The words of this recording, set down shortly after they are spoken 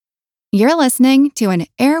You're listening to an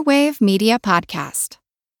Airwave Media Podcast.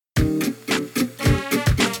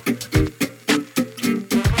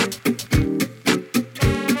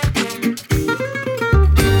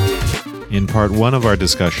 In part one of our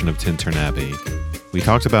discussion of Tintern Abbey, we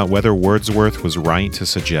talked about whether Wordsworth was right to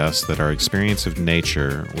suggest that our experience of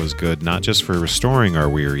nature was good not just for restoring our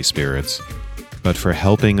weary spirits, but for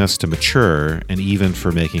helping us to mature and even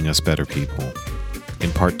for making us better people.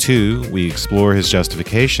 In part two, we explore his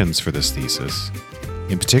justifications for this thesis,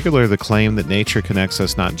 in particular the claim that nature connects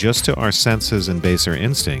us not just to our senses and baser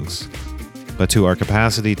instincts, but to our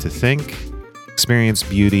capacity to think, experience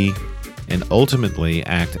beauty, and ultimately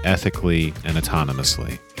act ethically and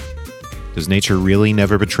autonomously. Does nature really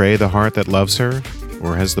never betray the heart that loves her,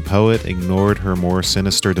 or has the poet ignored her more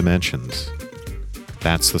sinister dimensions?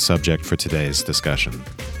 That's the subject for today's discussion.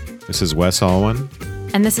 This is Wes Alwan.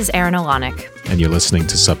 And this is Erin Olanek. And you're listening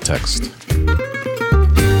to Subtext.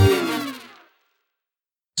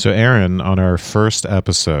 So Erin, on our first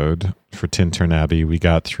episode for Tintern Abbey, we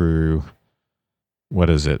got through,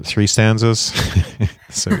 3 stanzas?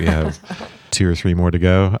 So we have 2 or 3 more to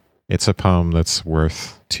go. It's a poem that's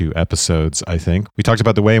worth 2 episodes, I think. We talked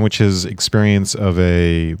about the way in which his experience of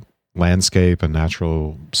a landscape, a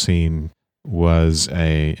natural scene, was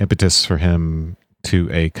an impetus for him to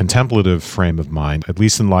a contemplative frame of mind, at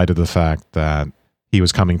least in light of the fact that he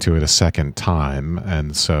was coming to it a second time,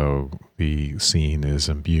 and so the scene is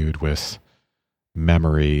imbued with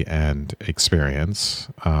memory and experience.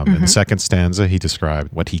 In the second stanza, he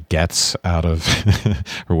described what he gets out of,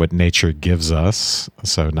 or what nature gives us,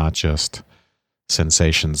 so not just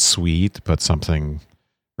sensations sweet, but something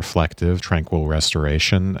reflective, tranquil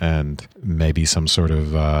restoration, and maybe some sort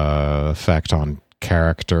of effect on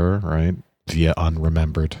character, right? Via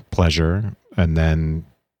unremembered pleasure, and then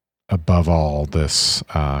above all, this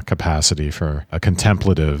capacity for a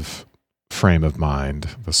contemplative frame of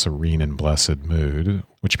mind, the serene and blessed mood,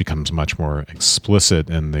 which becomes much more explicit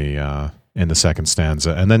in the second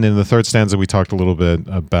stanza. And then in the third stanza, we talked a little bit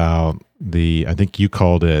about I think you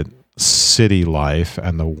called it city life,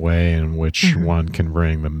 and the way in which one can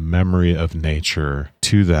bring the memory of nature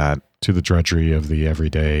to the drudgery of the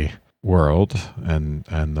everyday world and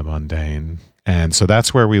the mundane. And so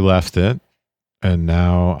that's where we left it. And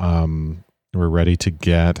now we're ready to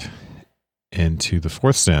get into the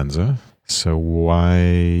fourth stanza. So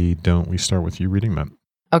why don't we start with you reading that?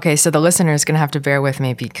 Okay, so the listener is going to have to bear with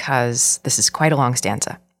me because this is quite a long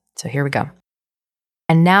stanza. So here we go.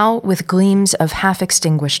 And now with gleams of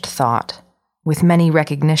half-extinguished thought, with many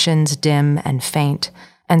recognitions dim and faint,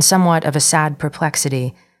 and somewhat of a sad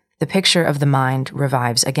perplexity, the picture of the mind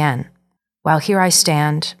revives again. While here I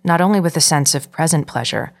stand, not only with a sense of present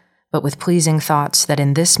pleasure, but with pleasing thoughts that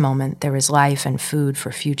in this moment there is life and food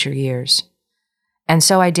for future years. And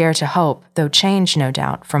so I dare to hope, though changed no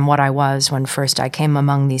doubt from what I was when first I came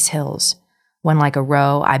among these hills, when like a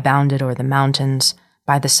roe I bounded o'er the mountains,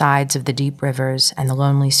 by the sides of the deep rivers and the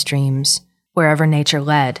lonely streams, wherever nature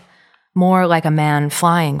led, more like a man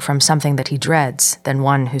flying from something that he dreads than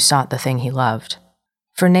one who sought the thing he loved.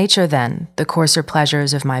 For nature then, the coarser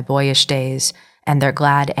pleasures of my boyish days, and their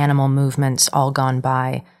glad animal movements all gone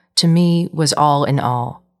by, to me was all in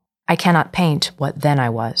all. I cannot paint what then I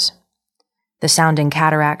was. The sounding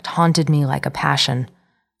cataract haunted me like a passion.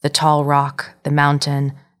 The tall rock, the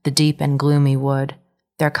mountain, the deep and gloomy wood,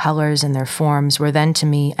 their colors and their forms were then to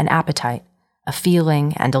me an appetite, a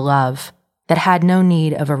feeling and a love that had no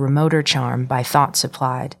need of a remoter charm by thought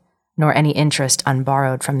supplied, nor any interest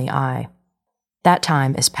unborrowed from the eye. That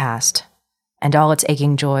time is past, and all its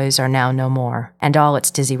aching joys are now no more, and all its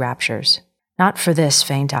dizzy raptures. Not for this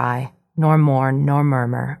faint eye, nor mourn nor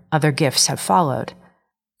murmur, other gifts have followed.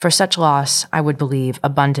 For such loss, I would believe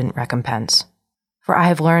abundant recompense. For I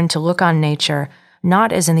have learned to look on nature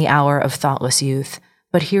not as in the hour of thoughtless youth,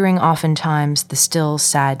 but hearing oftentimes the still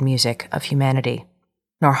sad music of humanity,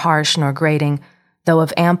 nor harsh nor grating, though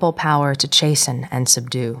of ample power to chasten and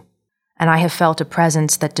subdue. And I have felt a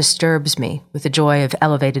presence that disturbs me with the joy of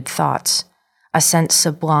elevated thoughts, a sense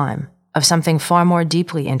sublime of something far more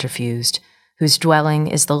deeply interfused, whose dwelling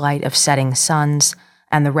is the light of setting suns,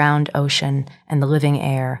 and the round ocean, and the living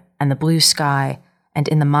air, and the blue sky, and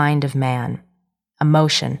in the mind of man, a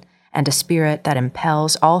motion and a spirit that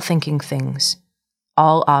impels all thinking things,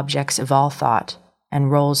 all objects of all thought,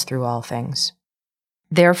 and rolls through all things.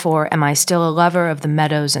 Therefore am I still a lover of the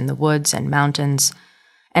meadows and the woods and mountains,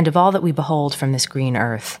 and of all that we behold from this green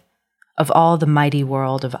earth, of all the mighty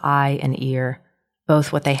world of eye and ear,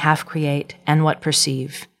 both what they half create and what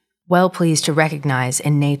perceive, well pleased to recognize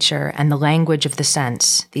in nature and the language of the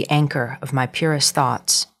sense the anchor of my purest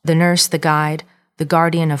thoughts, the nurse, the guide, the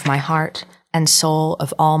guardian of my heart and soul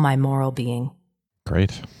of all my moral being.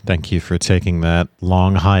 Great. Thank you for taking that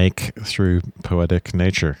long hike through poetic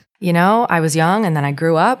nature. You know, I was young and then I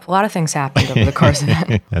grew up. A lot of things happened over the course of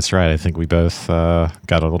it. That's right. I think we both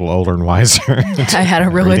got a little older and wiser. I had a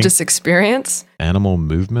religious experience. Animal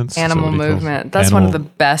movements. Animal movement. That's one of the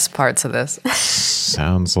best parts of this.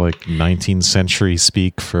 Sounds like 19th century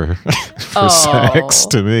speak for sex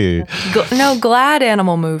to me. No, glad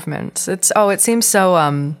animal movements. It seems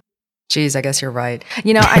so, geez, I guess you're right.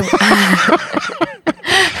 You know,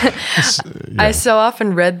 I so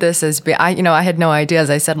often read this as I had no idea, as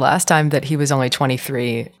I said last time, that he was only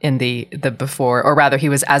 23 in the before, or rather he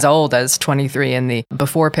was as old as 23 in the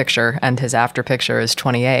before picture and his after picture is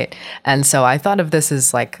 28. And so I thought of this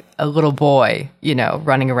as like a little boy, you know,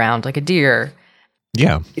 running around like a deer.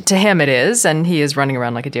 Yeah. To him it is, and he is running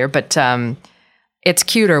around like a deer, but it's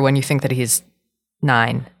cuter when you think that he's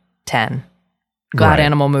 9, 10. Glad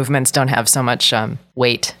animal movements don't have so much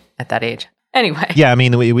weight at that age. Anyway. Yeah, I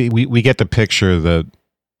mean, we get the picture that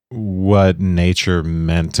what nature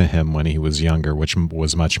meant to him when he was younger, which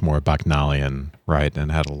was much more Bacchanalian, right?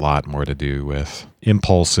 And had a lot more to do with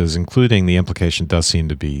impulses, including the implication does seem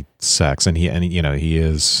to be sex. And he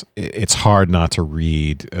is, it's hard not to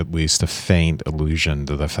read at least a faint allusion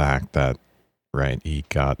to the fact that, right, he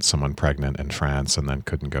got someone pregnant in France and then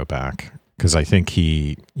couldn't go back. Because I think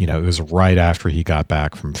it was right after he got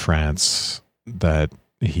back from France that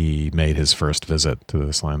he made his first visit to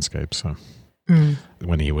this landscape. So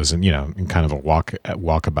when he was in kind of a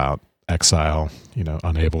walkabout exile,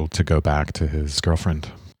 unable to go back to his girlfriend.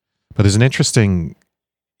 But there's an interesting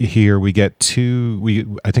here. We get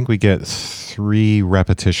I think we get 3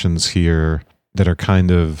 repetitions here that are kind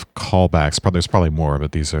of callbacks. There's probably more,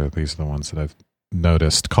 but these are the ones that I've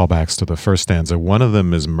noticed, callbacks to the first stanza. One of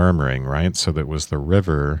them is murmuring, right? So that was the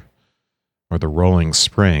river or the rolling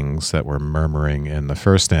springs that were murmuring in the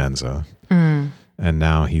first stanza. And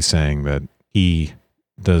now he's saying that he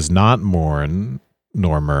does not mourn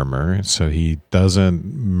nor murmur. So he doesn't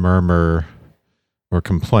murmur or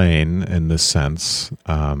complain in this sense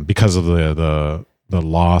because of the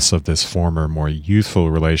loss of this former, more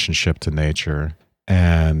youthful relationship to nature.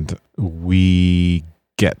 And we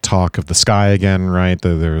get talk of the sky again, right?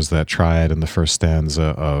 There's that triad in the first stanza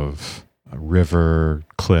of river,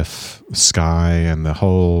 cliff, sky, and the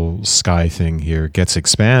whole sky thing here gets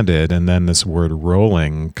expanded. And then this word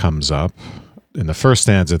rolling comes up. In the first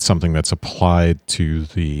stanza, it's something that's applied to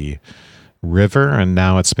the river, and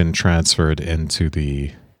now it's been transferred into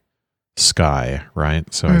the sky,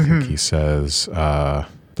 right? So I think he says,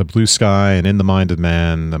 the blue sky, and in the mind of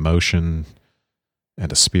man, the motion and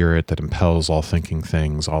a spirit that impels all thinking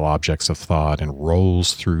things, all objects of thought, and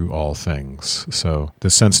rolls through all things. So the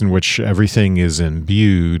sense in which everything is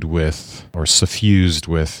imbued with or suffused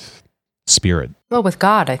with spirit. Well, with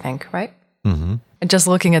God, I think, right? Mm-hmm. And just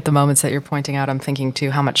looking at the moments that you're pointing out, I'm thinking too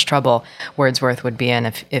how much trouble Wordsworth would be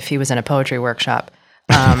in if he was in a poetry workshop.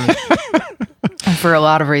 For a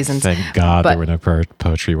lot of reasons. Thank God there were no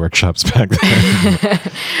poetry workshops back then.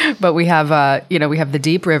 But we have, we have the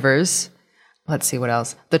deep rivers. Let's see what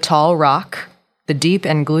else. The tall rock, the deep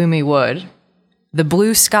and gloomy wood, the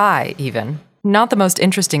blue sky even. Not the most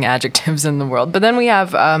interesting adjectives in the world. But then we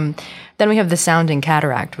have the sounding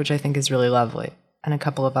cataract, which I think is really lovely. And a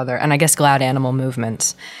couple of other, and I guess glad animal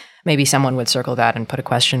movements. Maybe someone would circle that and put a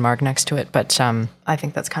question mark next to it. But I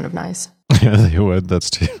think that's kind of nice. Yeah, they would.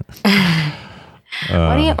 That's too.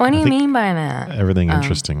 What do you mean by that? Everything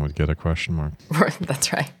interesting would get a question mark.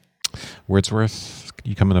 That's right. Wordsworth,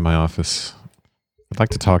 you come into my office. I'd like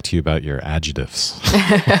to talk to you about your adjectives.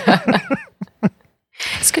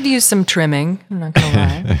 This could use some trimming, I'm not going to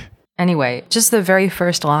lie. Anyway, just the very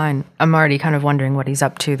first line, I'm already kind of wondering what he's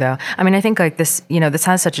up to, though. I mean, I think like this, this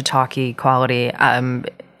has such a talky quality, and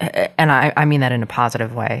I mean that in a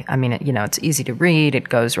positive way. I mean, it's easy to read. It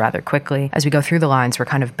goes rather quickly. As we go through the lines, we're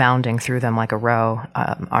kind of bounding through them like a row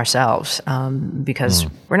ourselves because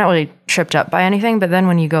we're not really tripped up by anything. But then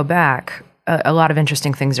when you go back, a lot of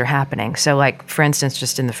interesting things are happening. So like, for instance,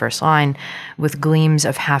 just in the first line, with gleams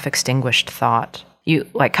of half-extinguished thought, you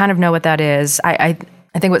like kind of know what that is.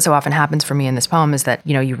 I think what so often happens for me in this poem is that,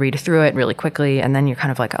 you read through it really quickly and then you're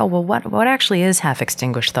kind of like, oh, well, what actually is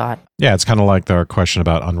half-extinguished thought? Yeah, it's kind of like our question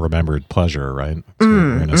about unremembered pleasure, right? So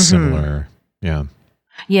we're in a similar, yeah.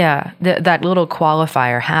 Yeah, that little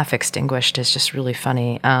qualifier, half extinguished, is just really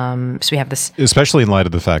funny. So we have this, especially in light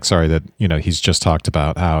of the fact, that he's just talked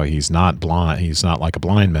about how he's not blind. He's not like a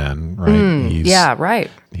blind man, right? Yeah, right.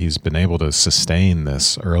 He's been able to sustain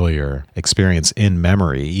this earlier experience in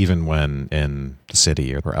memory, even when in the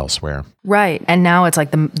city or elsewhere. Right, and now it's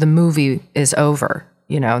like the movie is over.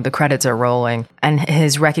 The credits are rolling, and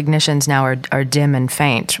his recognitions now are dim and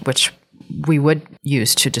faint, which we would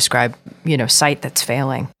use to describe, sight that's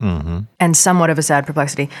failing. Mm-hmm. And somewhat of a sad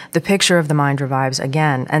perplexity. The picture of the mind revives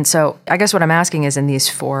again. And so I guess what I'm asking is, in these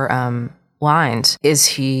 4 lines, is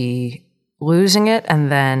he losing it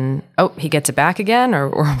and then, he gets it back again?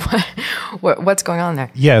 Or what's going on there?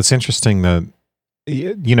 Yeah, it's interesting that,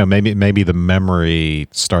 maybe the memory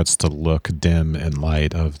starts to look dim in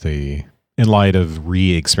light of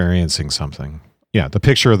re-experiencing something. Yeah, the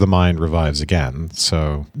picture of the mind revives again.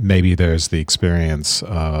 So maybe there's the experience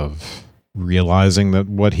of realizing that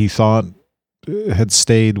what he thought had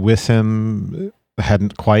stayed with him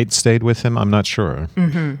hadn't quite stayed with him. I'm not sure.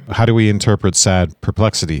 Mm-hmm. How do we interpret sad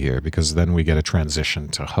perplexity here? Because then we get a transition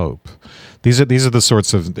to hope. These are the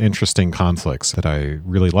sorts of interesting conflicts that I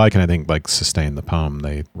really like, and I think sustain the poem.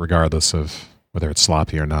 They, regardless of whether it's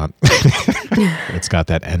sloppy or not, it's got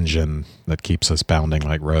that engine that keeps us bounding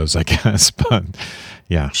like Rose, I guess. But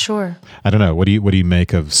yeah, sure. I don't know. What do you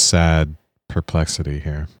make of sad perplexity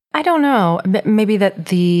here? I don't know. Maybe that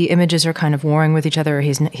the images are kind of warring with each other. Or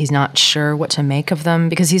he's not sure what to make of them,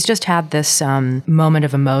 because he's just had this moment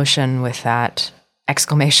of emotion with that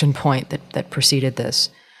exclamation point that preceded this.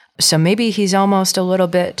 So maybe he's almost a little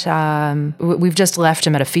bit, we've just left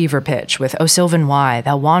him at a fever pitch with, "O Sylvan why,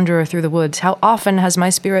 thou wanderer through the woods, how often has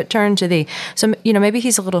my spirit turned to thee?" So, maybe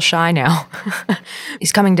he's a little shy now.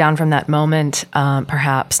 He's coming down from that moment,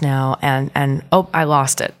 perhaps now, and I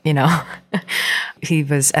lost it, He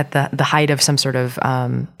was at the height of some sort of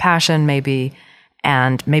passion, maybe,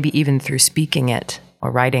 and maybe even through speaking it or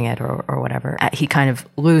writing it or whatever, he kind of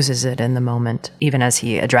loses it in the moment, even as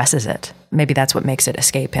he addresses it. Maybe that's what makes it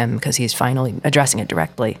escape him, because he's finally addressing it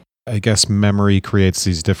directly. I guess memory creates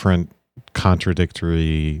these different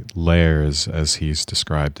contradictory layers, as he's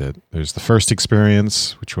described it. There's the first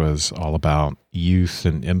experience, which was all about youth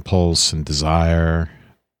and impulse and desire.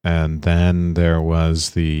 And then there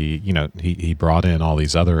was he brought in all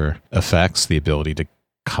these other effects, the ability to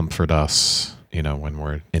comfort us, when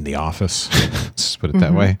we're in the office, let's put it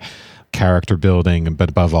that way, character building, but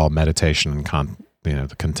above all, meditation and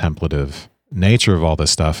the contemplative nature of all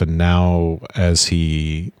this stuff. And now, as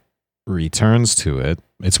he returns to it,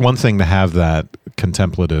 it's one thing to have that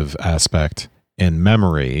contemplative aspect in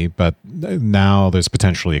memory, but now there's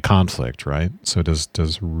potentially a conflict, right? So does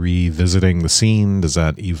revisiting the scene, does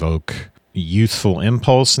that evoke youthful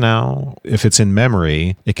impulse now? If it's in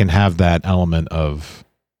memory, it can have that element of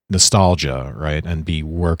nostalgia, right? And be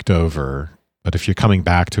worked over. But if you're coming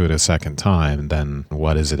back to it a second time, then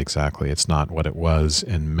what is it exactly? It's not what it was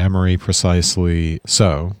in memory precisely.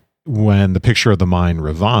 So when the picture of the mind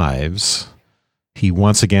revives,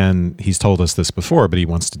 he's told us this before, but he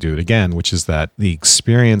wants to do it again, which is that the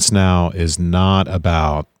experience now is not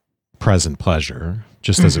about present pleasure,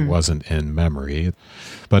 just as it wasn't in memory,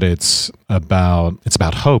 but it's about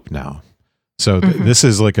hope now. So this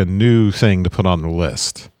is like a new thing to put on the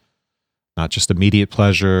list. Not just immediate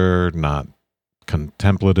pleasure, not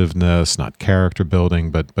contemplativeness, not character building,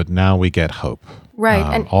 but now we get hope. Right.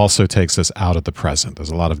 And also takes us out of the present. There's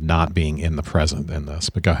a lot of not being in the present in this,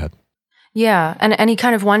 but go ahead. Yeah. And he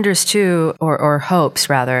kind of wonders too, or hopes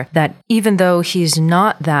rather, that even though he's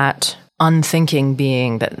not that unthinking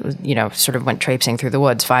being that, sort of went traipsing through the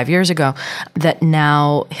woods 5 years ago, that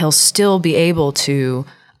now he'll still be able to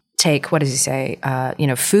take, what does he say,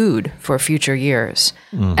 food for future years.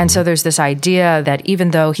 And so there's this idea that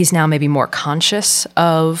even though he's now maybe more conscious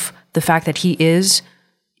of the fact that he is,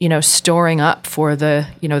 storing up for the,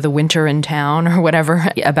 the winter in town or whatever,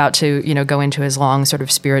 about to, go into his long sort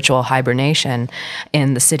of spiritual hibernation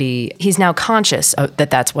in the city, he's now conscious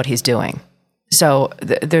that that's what he's doing. So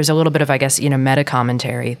there's a little bit of, I guess, meta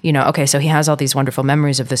commentary. Okay, so he has all these wonderful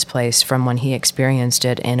memories of this place from when he experienced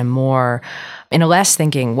it in a less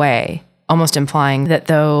thinking way, almost implying that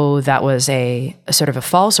though that was a sort of a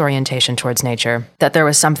false orientation towards nature, that there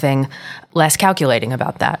was something less calculating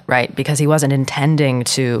about that, right? Because he wasn't intending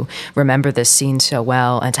to remember this scene so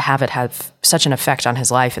well and to have it have such an effect on his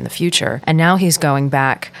life in the future. And now he's going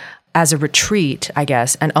back as a retreat, I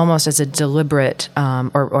guess, and almost as a deliberate,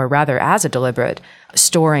 or rather as a deliberate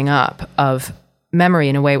storing up of memory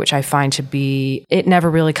in a way which I find to be, it never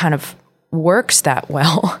really kind of works that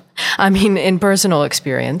well. I mean, in personal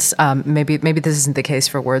experience, maybe this isn't the case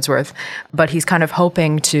for Wordsworth, but he's kind of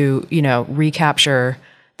hoping to, recapture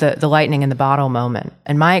the lightning in the bottle moment.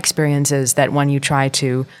 And my experience is that when you try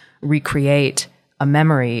to recreate a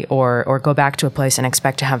memory or go back to a place and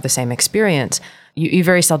expect to have the same experience, you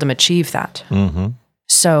very seldom achieve that. Mm-hmm.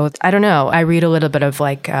 So I don't know. I read a little bit of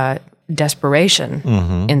desperation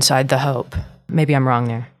inside the hope. Maybe I'm wrong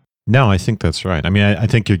there. No, I think that's right. I mean, I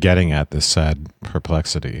think you're getting at this sad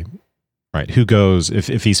perplexity, right? Who goes,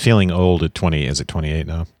 if he's feeling old at 20, is it 28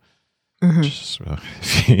 now? If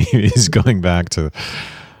he's going back to,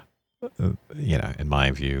 in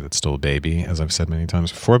my view, it's still a baby, as I've said many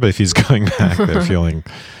times before, but if he's going back there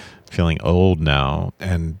feeling old now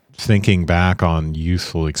and thinking back on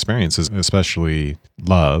youthful experiences, especially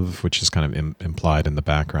love, which is kind of implied in the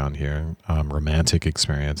background here, romantic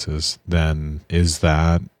experiences, then is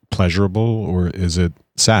that pleasurable or is it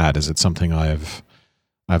sad? Is it something I've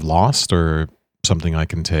lost or something I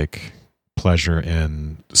can take pleasure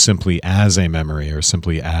in simply as a memory or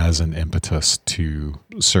simply as an impetus to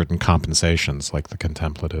certain compensations like the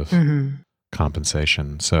contemplative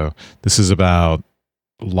compensation? So this is about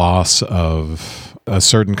loss of a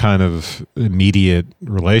certain kind of immediate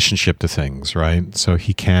relationship to things, right? So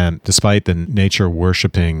he can't, despite the nature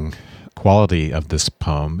worshiping quality of this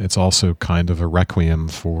poem, it's also kind of a requiem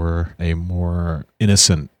for a more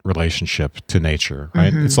innocent relationship to nature,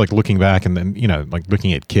 right? It's like looking back and then, like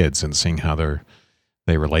looking at kids and seeing how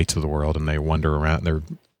they relate to the world and they wander around, they're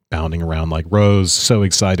bounding around like Rose, so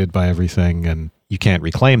excited by everything, and you can't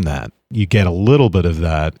reclaim that. You get a little bit of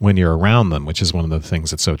that when you're around them, which is one of the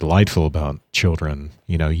things that's so delightful about children.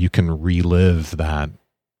 You can relive that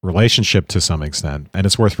relationship to some extent. And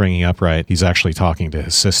it's worth bringing up, right? He's actually talking to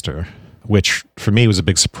his sister, which for me was a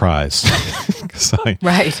big surprise.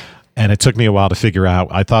 Right. And it took me a while to figure out.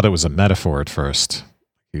 I thought it was a metaphor at first.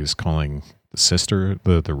 He was calling the sister,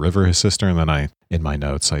 the river, his sister. And then in my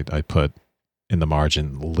notes, I put in the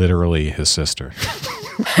margin, literally his sister.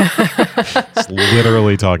 It's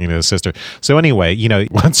literally talking to his sister. So anyway,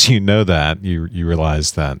 once you know that, you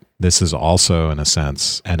realize that this is also, in a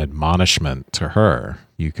sense, an admonishment to her.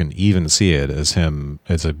 You can even see it as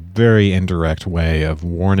a very indirect way of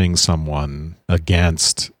warning someone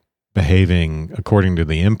against behaving according to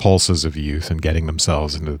the impulses of youth and getting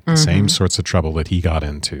themselves into the same sorts of trouble that he got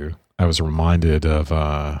into. I was reminded of,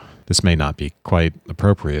 this may not be quite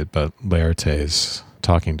appropriate, but Laertes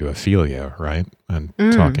talking to Ophelia, right? And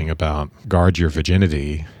talking about guard your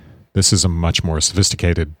virginity. This is a much more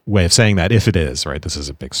sophisticated way of saying that, if it is, right? This is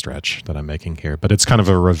a big stretch that I'm making here, but it's kind of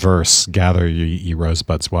a reverse gather ye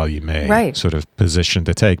rosebuds while you may sort of position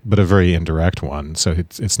to take, but a very indirect one. So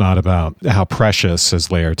it's not about how precious, as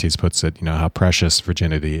Laertes puts it, how precious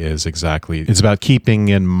virginity is exactly. It's about keeping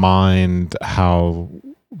in mind how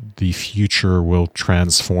the future will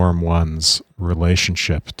transform one's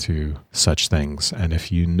relationship to such things. And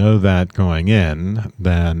if you know that going in,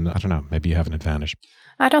 then, I don't know, maybe you have an advantage.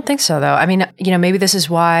 I don't think so, though. I mean, maybe this is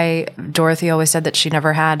why Dorothy always said that she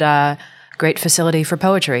never had a great facility for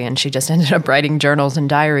poetry, and she just ended up writing journals and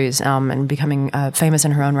diaries and becoming famous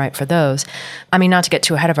in her own right for those. I mean, not to get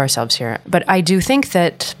too ahead of ourselves here, but I do think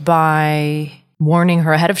that by warning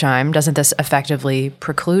her ahead of time, doesn't this effectively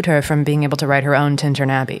preclude her from being able to write her own Tintern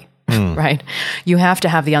Abbey? Right? You have to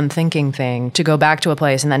have the unthinking thing to go back to a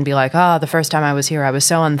place and then be like, the first time I was here, I was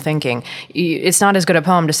so unthinking. It's not as good a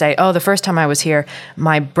poem to say, the first time I was here,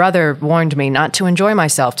 my brother warned me not to enjoy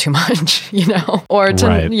myself too much, or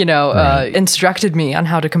to, instructed me on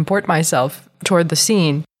how to comport myself toward the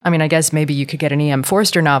scene. I mean, I guess maybe you could get an E.M.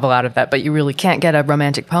 Forster novel out of that, but you really can't get a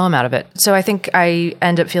romantic poem out of it. So I think I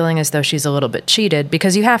end up feeling as though she's a little bit cheated,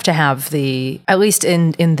 because you have to have at least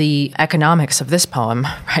in the economics of this poem,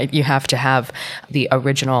 right? You have to have the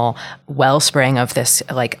original wellspring of this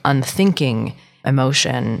like unthinking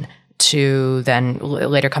emotion to then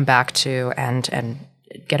later come back to and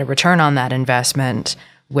get a return on that investment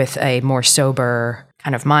with a more sober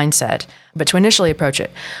kind of mindset. But to initially approach it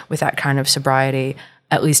with that kind of sobriety,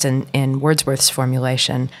 at least in Wordsworth's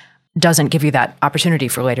formulation, doesn't give you that opportunity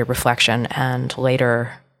for later reflection and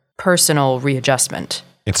later personal readjustment.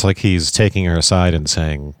 It's like he's taking her aside and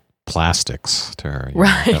saying plastics to her.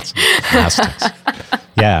 Right. That's plastics.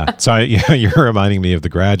 Yeah. So you're reminding me of The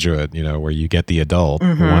Graduate, where you get the adult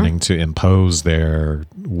wanting to impose their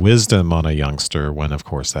wisdom on a youngster when, of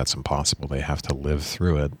course, that's impossible. They have to live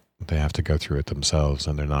through it. They have to go through it themselves,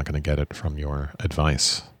 and they're not going to get it from your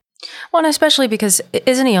advice. Well, and especially because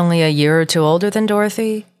isn't he only a year or two older than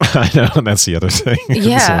Dorothy? I know, that's the other thing.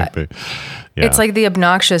 Yeah. Yeah. It's like the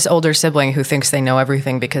obnoxious older sibling who thinks they know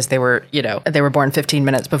everything because they were born 15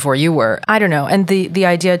 minutes before you were. I don't know. And the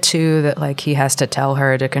idea too that like he has to tell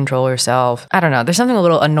her to control herself. I don't know. There's something a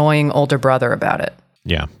little annoying older brother about it.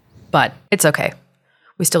 Yeah. But it's okay.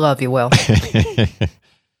 We still love you, Will.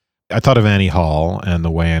 I thought of Annie Hall and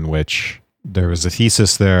the way in which there was a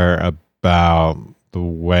thesis there about the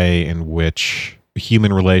way in which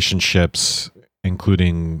human relationships,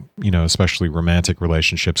 including, especially romantic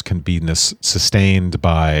relationships, can be sustained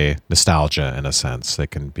by nostalgia in a sense. They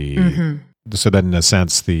can be, so that in a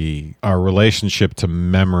sense, our relationship to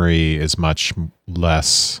memory is much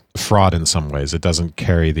less fraught in some ways. It doesn't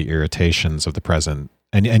carry the irritations of the present.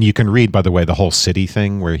 And you can read, by the way, the whole city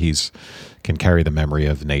thing where can carry the memory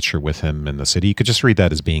of nature with him in the city. You could just read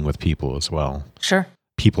that as being with people as well. Sure.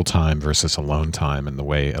 People time versus alone time, and the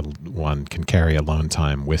way one can carry alone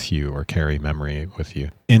time with you or carry memory with you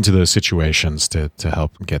into those situations to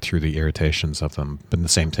help get through the irritations of them. But the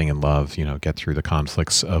same thing in love, get through the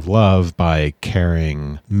conflicts of love by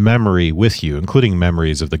carrying memory with you, including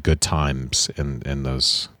memories of the good times in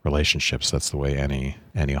those relationships. That's the way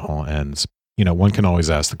Annie Hall ends. One can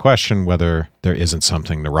always ask the question whether there isn't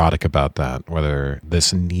something neurotic about that, whether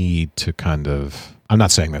this need to kind of, I'm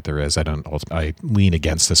not saying that there is, I lean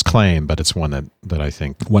against this claim, but it's one that I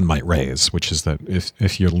think one might raise, which is that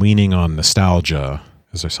if you're leaning on nostalgia,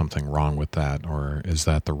 is there something wrong with that? Or is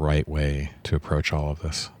that the right way to approach all of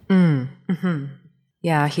this? Mm-hmm.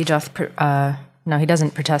 Yeah, he doth, no, he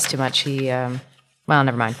doesn't protest too much. Well,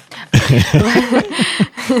 never mind.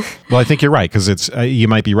 Well, I think you're right, because you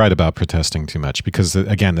might be right about protesting too much, because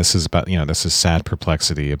again, this is about, this is sad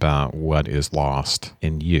perplexity about what is lost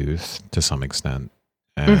in youth to some extent.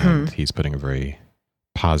 And he's putting a very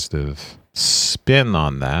positive spin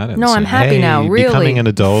on that. And no, saying, I'm happy now, really. Becoming an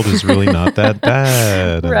adult is really not that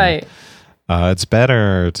bad. Right. It's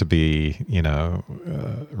better to be,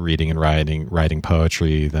 reading and writing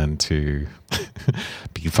poetry than to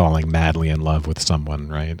be falling madly in love with someone,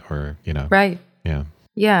 right? Or, Right. Yeah.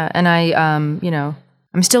 Yeah, and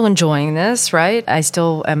I'm still enjoying this, right? I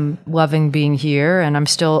still am loving being here, and I'm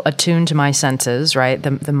still attuned to my senses, right?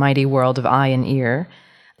 The mighty world of eye and ear.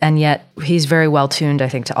 And yet he's very well tuned, I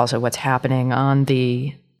think, to also what's happening on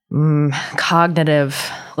the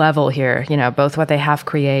cognitive level here, both what they have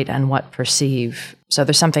create and what perceive. So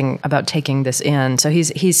there's something about taking this in. So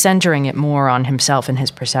he's centering it more on himself and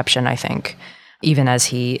his perception, I think, even as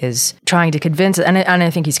he is trying to convince, and I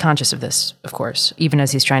think he's conscious of this, of course, even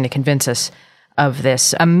as he's trying to convince us of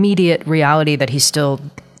this immediate reality that he's still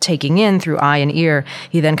taking in through eye and ear.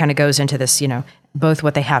 He then kind of goes into this, both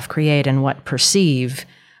what they have create and what perceive,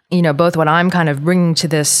 both what I'm kind of bringing to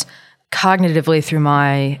this cognitively through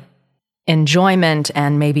my enjoyment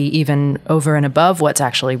and maybe even over and above what's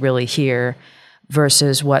actually really here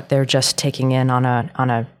versus what they're just taking in on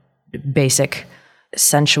a basic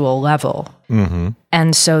sensual level. Mm-hmm.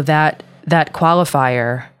 And so that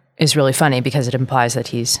qualifier is really funny because it implies that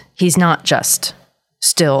he's not just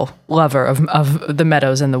still lover of the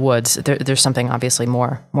meadows and the woods. There's something obviously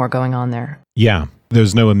more going on there. Yeah.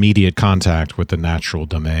 There's no immediate contact with the natural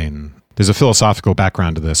domain. There's a philosophical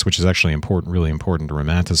background to this, which is actually really important to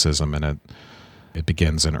Romanticism, and it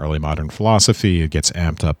begins in early modern philosophy. It gets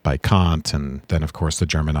amped up by Kant, and then, of course, the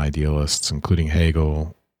German idealists, including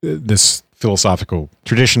Hegel. This philosophical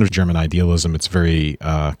tradition of German idealism, it's very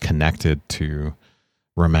connected to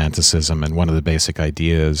Romanticism, and one of the basic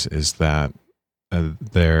ideas is that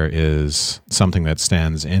there is something that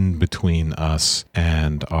stands in between us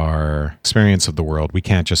and our experience of the world. We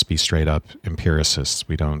can't just be straight up empiricists.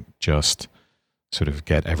 We don't just sort of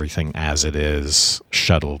get everything as it is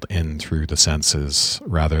shuttled in through the senses.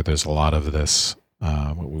 Rather, there's a lot of this,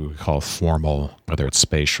 what we would call formal, whether it's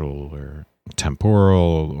spatial or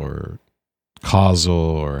temporal or causal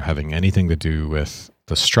or having anything to do with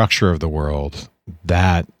the structure of the world.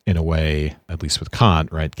 That, in a way, at least with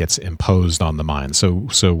Kant, right, gets imposed on the mind.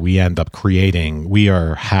 So we end up creating. We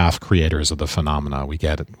are half creators of the phenomena. We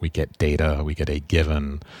get data. We get a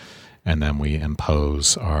given, and then we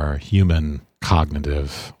impose our human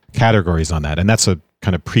cognitive categories on that. And that's a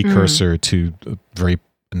kind of precursor to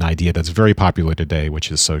an idea that's very popular today,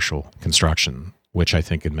 which is social construction, which I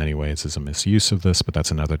think in many ways is a misuse of this, but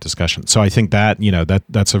that's another discussion. So I think that,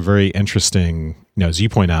 that's a very interesting, as you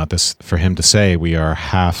point out, this, for him to say we are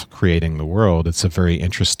half creating the world, it's a very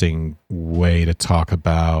interesting way to talk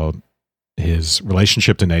about his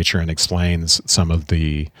relationship to nature and explains some of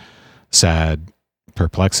the sad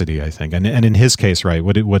perplexity, I think. And in his case, right,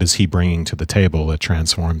 what is he bringing to the table that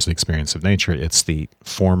transforms the experience of nature? It's the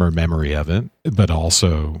former memory of it, but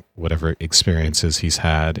also whatever experiences he's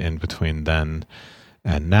had in between then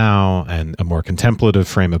and now, and a more contemplative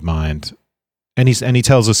frame of mind. And he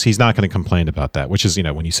tells us he's not going to complain about that, which is,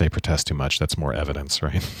 when you say protest too much, that's more evidence,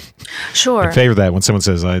 right? Sure. In favor of that, when someone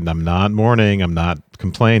says, I'm not mourning, I'm not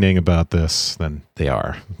complaining about this, then they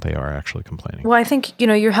are actually complaining. Well, I think,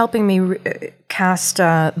 you're helping me cast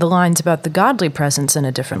the lines about the godly presence in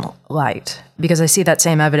a different light, because I see that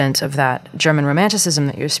same evidence of that German romanticism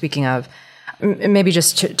that you're speaking of. Maybe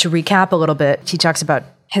just to recap a little bit, he talks about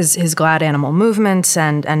his glad animal movements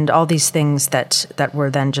and all these things that were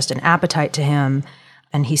then just an appetite to him.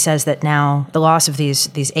 And he says that now the loss of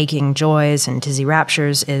these aching joys and dizzy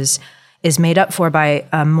raptures is made up for by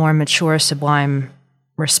a more mature, sublime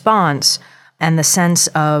response and the sense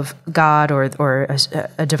of God or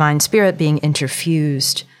a divine spirit being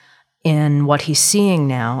interfused in what he's seeing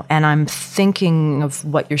now. And I'm thinking of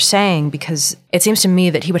what you're saying because it seems to me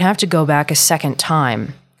that he would have to go back a second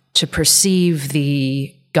time to perceive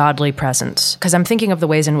the godly presence. Because I'm thinking of the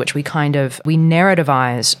ways in which we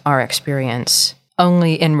narrativize our experience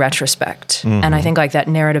only in retrospect. Mm-hmm. And I think like that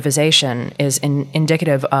narrativization is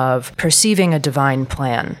indicative of perceiving a divine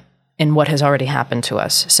plan in what has already happened to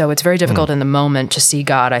us. So it's very difficult in the moment to see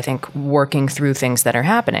God, I think, working through things that are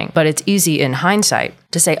happening. But it's easy in hindsight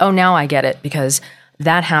to say, oh, now I get it because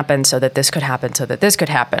that happened so that this could happen, so that this could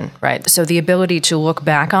happen, right? So the ability to look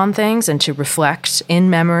back on things and to reflect in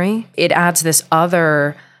memory, it adds this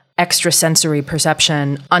other extrasensory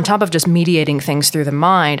perception on top of just mediating things through the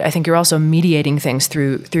mind. I think you're also mediating things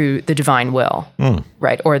through the divine will,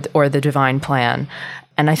 right? Or the divine plan.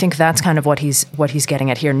 And I think that's kind of what he's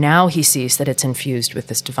getting at here. Now he sees that it's infused with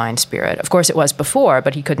this divine spirit. Of course, it was before,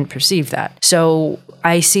 but he couldn't perceive that. So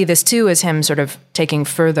I see this too as him sort of taking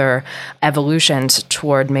further evolutions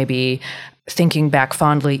toward maybe thinking back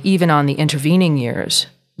fondly, even on the intervening years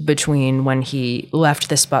between when he left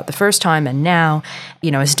this spot the first time and now,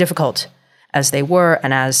 as difficult as they were,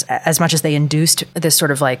 and as much as they induced this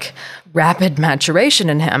sort of like rapid maturation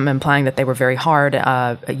in him, implying that they were very hard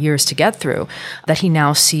years to get through, that he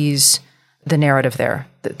now sees the narrative there,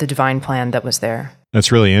 the divine plan that was there.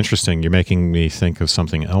 That's really interesting. You're making me think of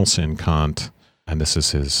something else in Kant, and this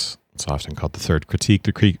is it's often called the third critique,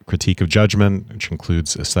 the critique of judgment, which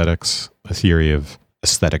includes aesthetics, a theory of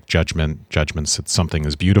aesthetic judgments that something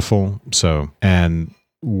is beautiful. And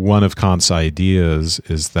one of Kant's ideas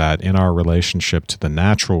is that in our relationship to the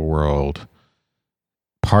natural world,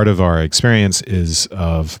 part of our experience is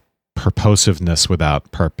of purposiveness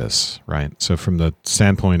without purpose, right? So from the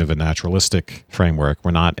standpoint of a naturalistic framework,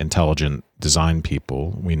 we're not intelligent design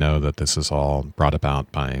people. We know that this is all brought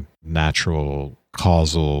about by natural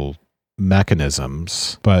causal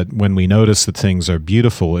mechanisms. But when we notice that things are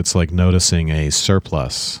beautiful, it's like noticing a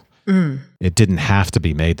surplus. It didn't have to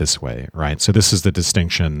be made this way, right? So this is the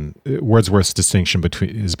distinction. Wordsworth's distinction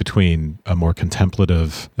between a more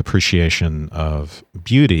contemplative appreciation of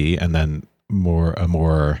beauty and then a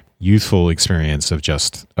more youthful experience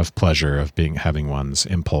of pleasure, of having one's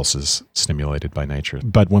impulses stimulated by nature.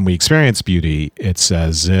 But when we experience beauty, it's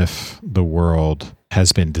as if the world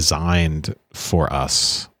has been designed for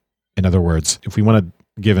us. In other words, if we want to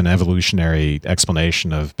give an evolutionary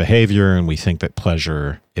explanation of behavior and we think that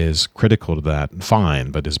pleasure is critical to that,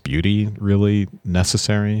 fine, but is beauty really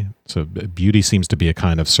necessary? So beauty seems to be a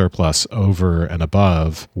kind of surplus over and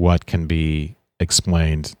above what can be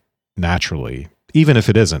explained naturally, even if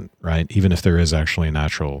it isn't, right? Even if there is actually a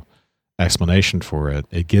natural explanation for it,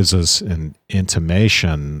 it gives us an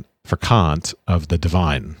intimation for Kant of the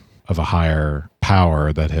divine, of a higher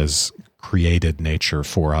power that has created nature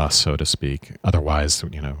for us, so to speak. Otherwise,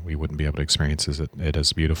 we wouldn't be able to experience it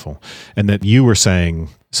as beautiful. And that you were saying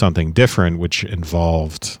something different, which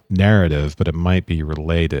involved narrative, but it might be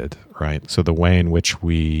related, right? So the way in which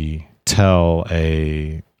we tell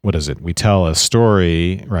we tell a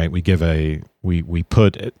story, right? We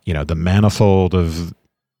put, the manifold of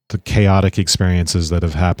the chaotic experiences that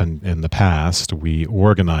have happened in the past, we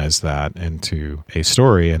organize that into a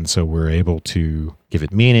story. And so we're able to give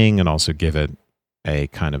it meaning and also give it a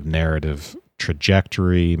kind of narrative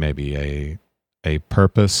trajectory, maybe a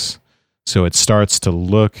purpose. So it starts to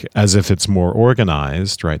look as if it's more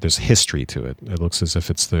organized, right? There's history to it. It looks as if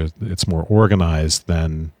it's more organized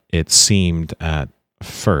than it seemed at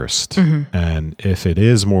first. Mm-hmm. And if it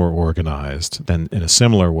is more organized, then in a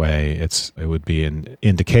similar way, it would be an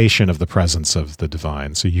indication of the presence of the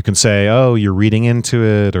divine. So you can say, oh, you're reading into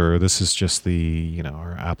it, or this is just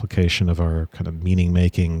our application of our kind of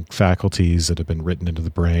meaning-making faculties that have been written into the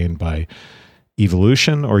brain by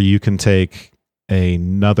evolution, or you can take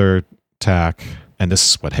another tack. And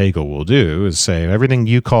this is what Hegel will do, is say, everything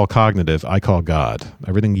you call cognitive, I call God.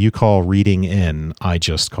 Everything you call reading in, I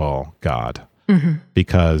just call God. Mm-hmm.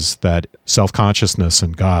 Because that self-consciousness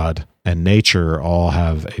and God and nature all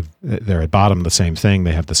they're at bottom the same thing.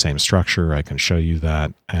 They have the same structure. I can show you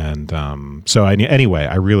that. And anyway,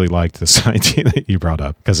 I really liked this idea that you brought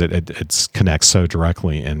up, because it connects so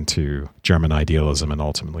directly into German idealism and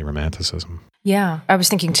ultimately Romanticism. Yeah. I was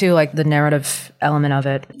thinking too, like the narrative element of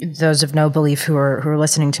it. Those of no belief who are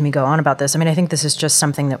listening to me go on about this. I mean, I think this is just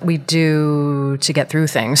something that we do to get through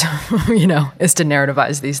things, is to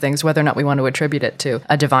narrativize these things, whether or not we want to attribute it to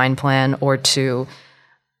a divine plan or to,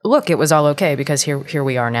 look, it was all okay because here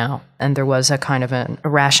we are now. And there was a kind of a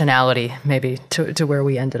rationality maybe to where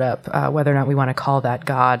we ended up. Whether or not we want to call that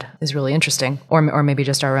God is really interesting, or maybe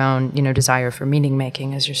just our own, desire for meaning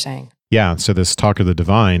making, as you're saying. Yeah, so this talk of the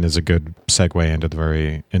divine is a good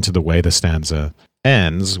segue into the way the stanza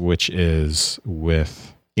ends, which is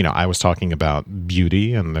with, I was talking about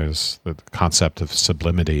beauty, and there's the concept of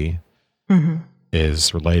sublimity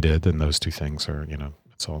is related, and those two things are,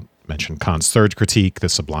 it's all mentioned. Kant's third critique, the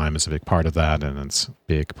sublime is a big part of that, and it's a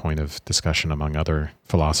big point of discussion among other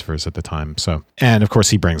philosophers at the time. So, and of course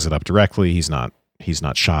he brings it up directly. He's not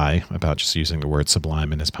shy about just using the word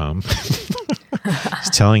sublime in his poem. He's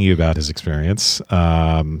telling you about his experience,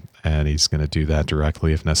 and he's going to do that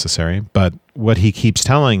directly if necessary. But what he keeps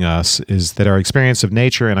telling us is that our experience of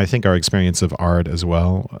nature, and I think our experience of art as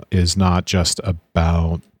well, is not just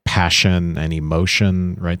about passion and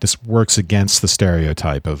emotion, right? This works against the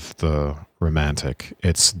stereotype of the romantic.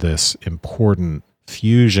 It's this important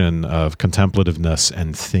fusion of contemplativeness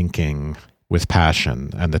and thinking with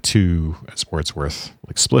passion, and the two, as Wordsworth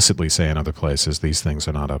explicitly say in other places, these things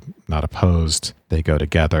are not opposed; they go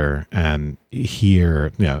together. And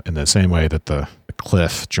here, in the same way that the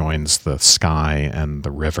cliff joins the sky and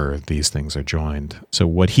the river, these things are joined. So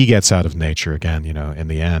what he gets out of nature, again, in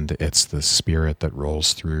the end, it's the spirit that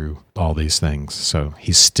rolls through all these things. So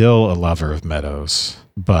he's still a lover of meadows,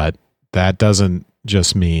 but that doesn't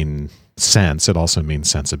just mean sense, it also means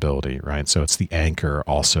sensibility, right? So it's the anchor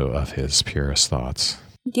also of his purest thoughts.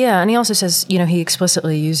 Yeah, and he also says, he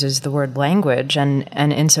explicitly uses the word language, and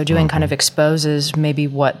in so doing kind of exposes maybe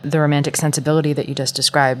what the romantic sensibility that you just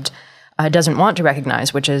described doesn't want to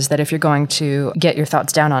recognize, which is that if you're going to get your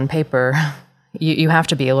thoughts down on paper, you have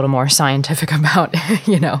to be a little more scientific about,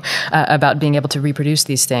 about being able to reproduce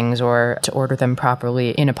these things or to order them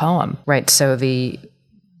properly in a poem, right? So the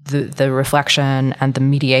reflection and the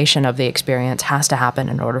mediation of the experience has to happen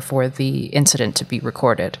in order for the incident to be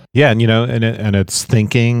recorded. Yeah, and it's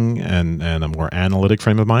thinking and a more analytic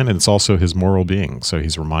frame of mind, and it's also his moral being. So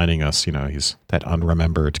he's reminding us, he's that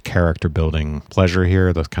unremembered character building pleasure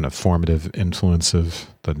here, the kind of formative influence of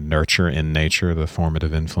the nurture in nature, the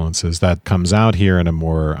formative influences that comes out here in a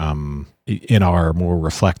more in our more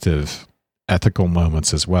reflective ethical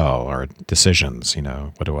moments as well, our decisions,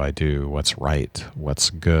 what do I do? What's right? What's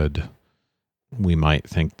good? We might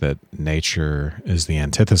think that nature is the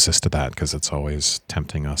antithesis to that because it's always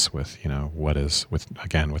tempting us with,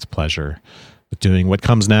 with pleasure, with doing what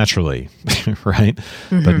comes naturally, right?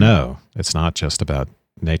 Mm-hmm. But no, it's not just about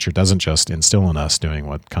nature doesn't just instill in us doing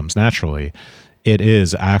what comes naturally. It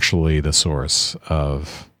is actually the source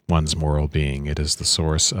of one's moral being. It is the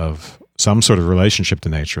source of some sort of relationship to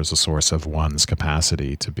nature, as a source of one's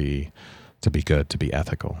capacity to be good, to be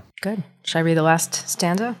ethical. Good. Should I read the last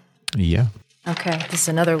stanza? Yeah. Okay, this is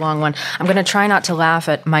another long one. I'm going to try not to laugh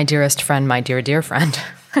at my dearest friend, my dear, dear friend.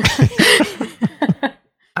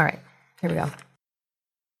 All right, here we go.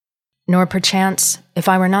 Nor perchance, if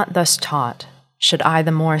I were not thus taught, should I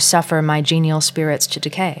the more suffer my genial spirits to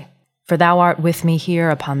decay. For thou art with me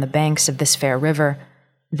here upon the banks of this fair river,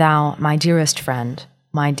 thou, my dearest friend,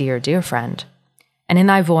 my dear, dear friend, and in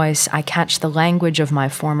thy voice I catch the language of my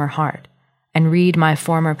former heart, and read my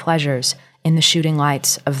former pleasures in the shooting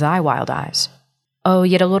lights of thy wild eyes. Oh,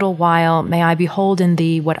 yet a little while may I behold in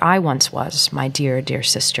thee what I once was, my dear, dear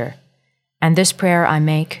sister. And this prayer I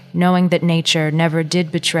make, knowing that nature never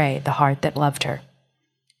did betray the heart that loved her.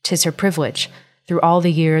 'Tis her privilege, through all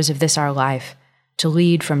the years of this our life, to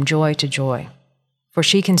lead from joy to joy. For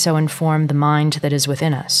she can so inform the mind that is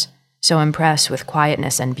within us, so impress with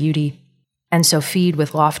quietness and beauty, and so feed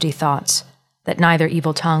with lofty thoughts, that neither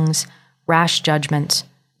evil tongues, rash judgments,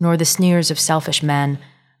 nor the sneers of selfish men,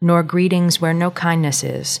 nor greetings where no kindness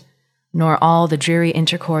is, nor all the dreary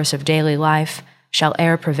intercourse of daily life shall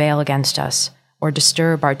e'er prevail against us, or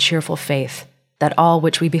disturb our cheerful faith that all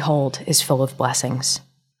which we behold is full of blessings.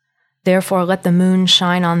 Therefore let the moon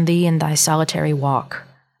shine on thee in thy solitary walk,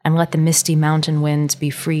 and let the misty mountain winds be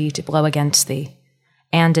free to blow against thee.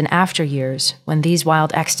 And in after years, when these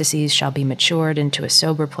wild ecstasies shall be matured into a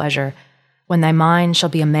sober pleasure, when thy mind shall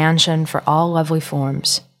be a mansion for all lovely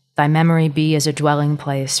forms, thy memory be as a dwelling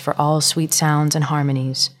place for all sweet sounds and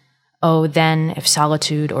harmonies. Oh, then, if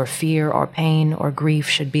solitude or fear or pain or grief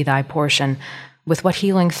should be thy portion, with what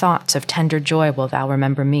healing thoughts of tender joy wilt thou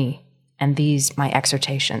remember me, and these my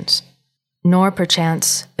exhortations. Nor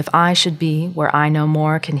perchance, if I should be where I no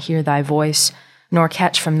more can hear thy voice, nor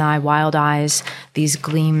catch from thy wild eyes these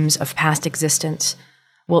gleams of past existence,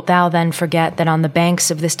 wilt thou then forget that on the banks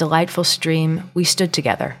of this delightful stream we stood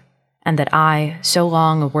together, and that I, so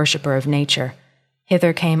long a worshipper of nature,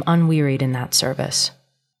 hither came unwearied in that service.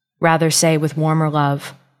 Rather say with warmer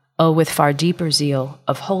love, oh, with far deeper zeal,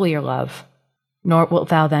 of holier love, nor wilt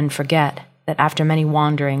thou then forget that after many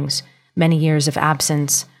wanderings, many years of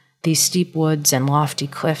absence, these steep woods and lofty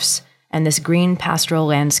cliffs, and this green pastoral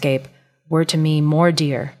landscape were to me more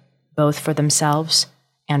dear, both for themselves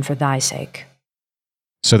and for thy sake.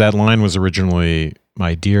 So that line was originally,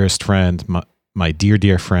 my dearest friend, my dear,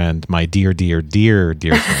 dear friend, my dear, dear, dear,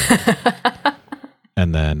 dear friend.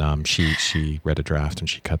 And then she read a draft and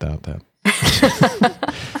she cut out that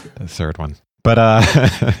the third one. But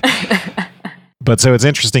so it's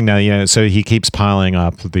interesting now, so he keeps piling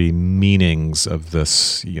up the meanings of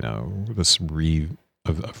this,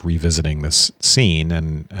 of revisiting this scene,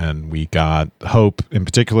 and we got hope in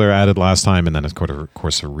particular added last time, and then of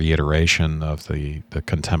course a reiteration of the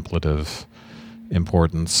contemplative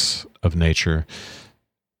importance of nature.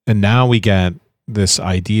 And now we get this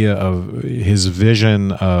idea of his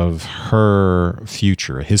vision of her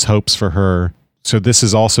future, his hopes for her. So this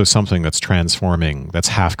is also something that's transforming, that's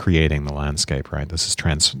half creating the landscape, right? This is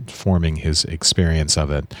transforming his experience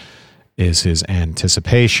of it, is his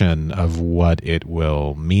anticipation of what it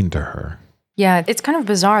will mean to her. Yeah, it's kind of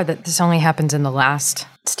bizarre that this only happens in the last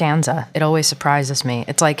stanza. It always surprises me.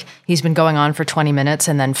 It's like he's been going on for 20 minutes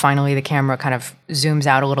and then finally the camera kind of zooms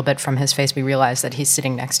out a little bit from his face. We realize that he's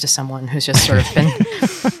sitting next to someone who's just sort of been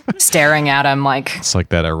staring at him like... It's like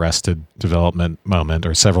that Arrested Development moment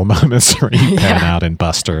or several moments where you pan out and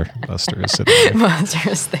Buster is sitting there.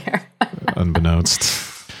 Buster's there. Unbeknownst.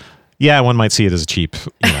 Yeah, one might see it as a cheap,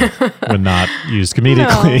 when not used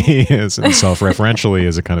comedically and self-referentially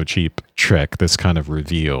as a kind of cheap trick, this kind of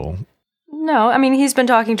reveal. No, I mean, he's been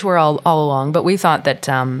talking to her all along, but we thought that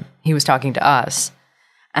he was talking to us.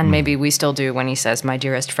 And maybe we still do when he says, my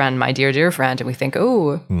dearest friend, my dear, dear friend, and we think,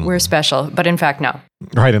 oh, we're special. But in fact, no.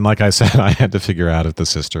 Right, and like I said, I had to figure out if the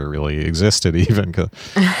sister really existed even because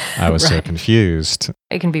I was so confused.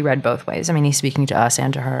 It can be read both ways. I mean, he's speaking to us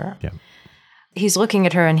and to her. Yeah. He's looking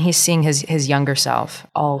at her and he's seeing his younger self,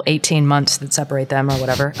 all 18 months that separate them or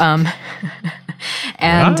whatever.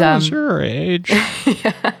 And your age.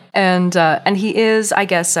 Yeah. And he is, I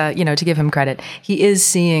guess, to give him credit, he is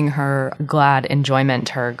seeing her glad enjoyment,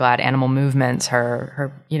 her glad animal movements,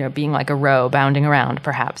 her being like a roe bounding around,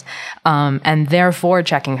 perhaps. And therefore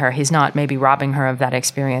checking her. He's not maybe robbing her of that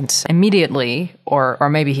experience immediately, or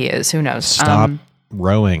maybe he is. Who knows? Stop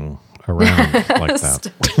rowing around like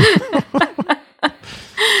that.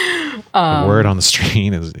 The word on the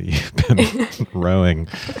street is you've been rowing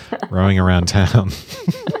around town.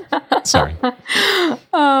 Sorry.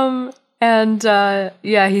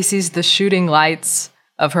 He sees the shooting lights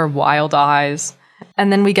of her wild eyes.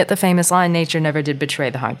 And then we get the famous line, nature never did betray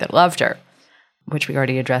the heart that loved her, which we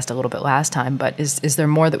already addressed a little bit last time. But is there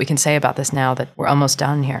more that we can say about this now that we're almost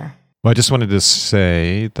done here? Well, I just wanted to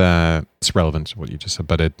say that it's relevant to what you just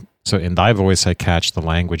said, so in thy voice I catch the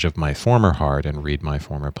language of my former heart and read my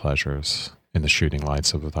former pleasures in the shooting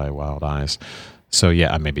lights of thy wild eyes. So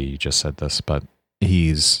yeah, maybe you just said this, but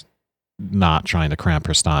he's not trying to cramp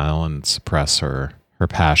her style and suppress her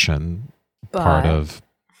passion.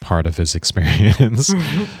 Part of his experience.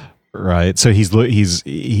 Right. So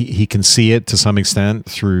he can see it to some extent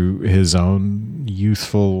through his own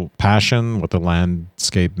youthful passion, what the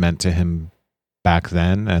landscape meant to him back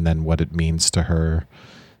then, and then what it means to her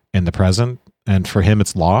in the present. And for him,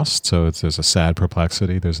 it's lost. So there's a sad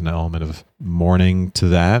perplexity. There's an element of mourning to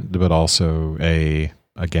that, but also a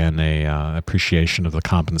appreciation of the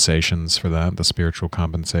compensations for that, the spiritual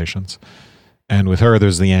compensations. And with her,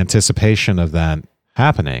 there's the anticipation of that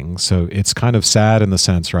happening. So it's kind of sad in the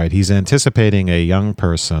sense, right? He's anticipating a young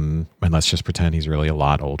person, and let's just pretend he's really a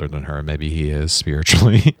lot older than her. Maybe he is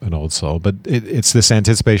spiritually an old soul, but it's this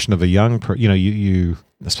anticipation of a young person. You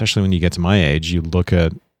especially when you get to my age, you look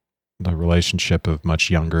at the relationship of much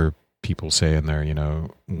younger people, say in their,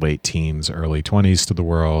 late teens, early 20s to the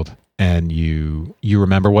world, and you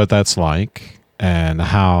remember what that's like. and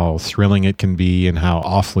how thrilling it can be and how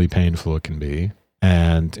awfully painful it can be.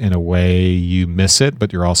 And in a way, you miss it,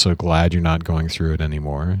 but you're also glad you're not going through it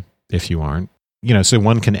anymore if you aren't. So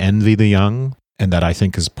one can envy the young, and that I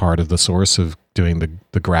think is part of the source of doing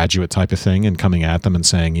the graduate type of thing and coming at them and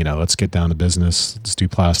saying, let's get down to business, let's do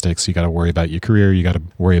plastics. You got to worry about your career, you got to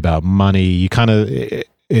worry about money.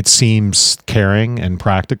 It seems caring and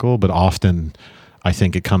practical, but often I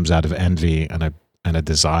think it comes out of envy and a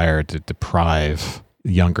desire to deprive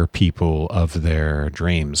younger people of their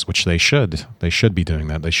dreams, which they should. They should be doing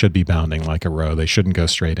that. They should be bounding like a roe. They shouldn't go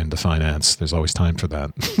straight into finance. There's always time for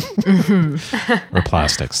that. Mm-hmm. Or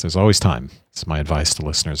plastics. There's always time. It's my advice to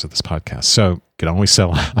listeners of this podcast. So you can always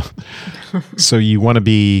sell out. So you want to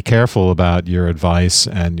be careful about your advice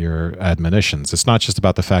and your admonitions. It's not just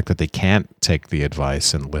about the fact that they can't take the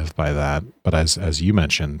advice and live by that, but as you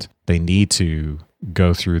mentioned, they need to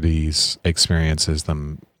go through these experiences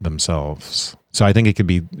themselves. So I think it could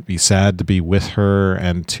be sad to be with her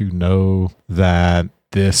and to know that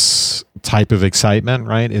this type of excitement,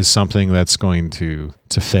 right, is something that's going to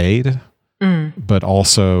fade, but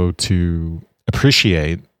also to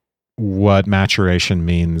appreciate what maturation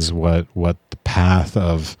means, what the path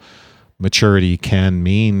of maturity can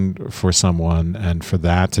mean for someone, and for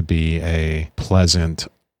that to be a pleasant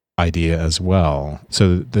idea as well.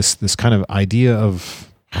 So this kind of idea of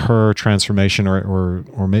her transformation,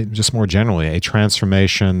 or maybe just more generally, a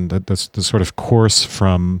transformation, that's the sort of course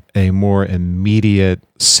from a more immediate,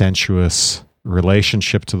 sensuous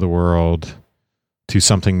relationship to the world to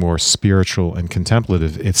something more spiritual and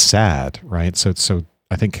contemplative. It's sad, right? So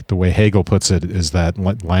I think the way Hegel puts it is that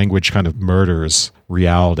language kind of murders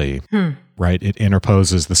reality, right? It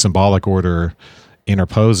interposes, the symbolic order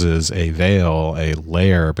interposes a veil, a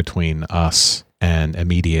layer between us and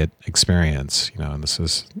immediate experience, and this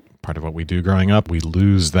is part of what we do growing up. We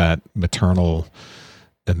lose that maternal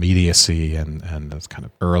immediacy and this kind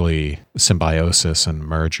of early symbiosis and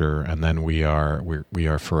merger, and then we are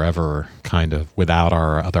forever kind of without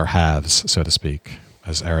our other halves, so to speak,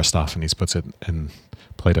 as Aristophanes puts it in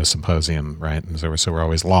Plato's Symposium, right? And so we're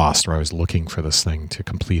always lost. We're always looking for this thing to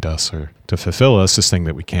complete us or to fulfill us, this thing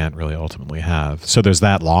that we can't really ultimately have. So there's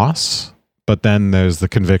that loss. But then there's the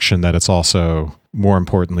conviction that it's also, more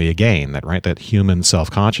importantly, a gain, that human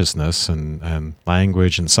self-consciousness and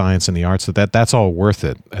language and science and the arts, that's all worth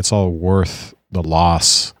it. It's all worth the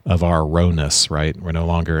loss of our rowness, right? We're no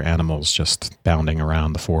longer animals just bounding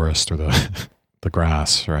around the forest or the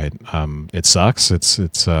grass, right? It sucks.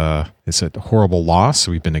 It's a horrible loss.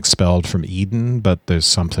 We've been expelled from Eden, but there's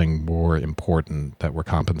something more important that we're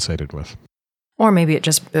compensated with. Or maybe it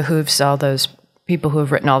just behooves all those people who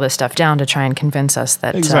have written all this stuff down to try and convince us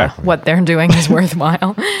that what they're doing is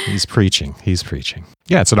worthwhile. He's preaching.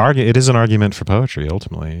 Yeah, it is an argument for poetry,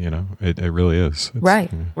 ultimately, it really is.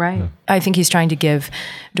 Right. Yeah. I think he's trying to give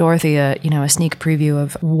Dorothy a sneak preview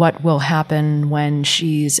of what will happen when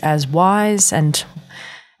she's as wise and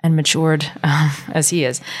matured as he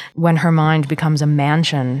is, when her mind becomes a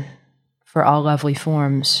mansion for all lovely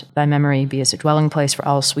forms, thy memory be as a dwelling place for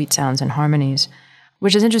all sweet sounds and harmonies.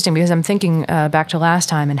 Which is interesting because I'm thinking back to last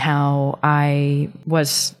time and how I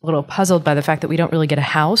was a little puzzled by the fact that we don't really get a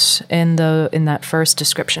house in that first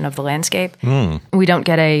description of the landscape. We don't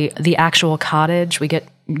get the actual cottage. We get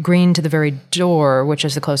green to the very door, which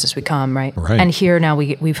is the closest we come, right? And here now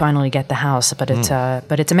we finally get the house, but it's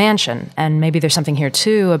a mansion. And maybe there's something here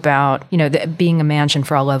too about being a mansion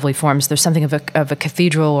for all lovely forms. There's something of a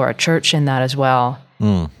cathedral or a church in that as well.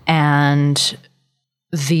 And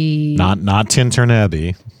not Tintern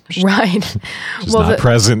Abbey, right? Just not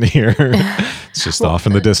present here. It's just off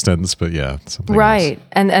in the distance, but yeah, something right. else.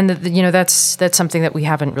 And that's something that we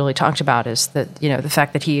haven't really talked about, is that the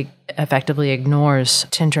fact that he effectively ignores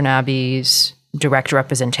Tintern Abbey's direct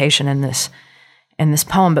representation in this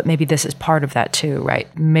poem, but maybe this is part of that too, right?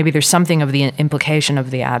 Maybe there's something of the implication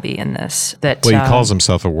of the Abbey in this. That he calls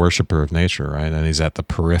himself a worshiper of nature, right? And he's at the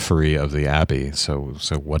periphery of the Abbey. So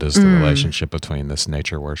what is the relationship between this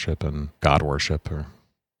nature worship and God worship?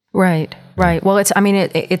 Right. Well, it's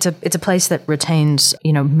a place that retains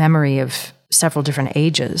memory of several different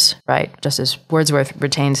ages, right? Just as Wordsworth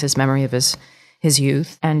retains his memory of his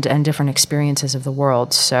youth and different experiences of the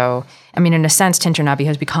world. So, in a sense, Tintern Abbey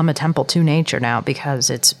has become a temple to nature now because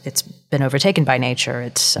it's been overtaken by nature.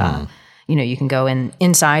 It's, you can go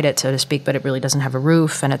inside it, so to speak, but it really doesn't have a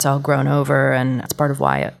roof and it's all grown over. And that's part of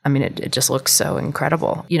why it just looks so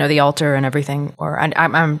incredible. The altar and everything,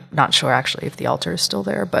 I'm not sure actually if the altar is still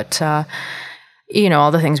there, but,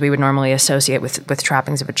 all the things we would normally associate with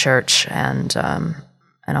trappings of a church and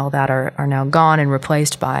all that are now gone and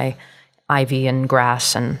replaced by ivy and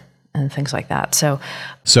grass and things like that.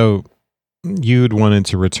 So you'd wanted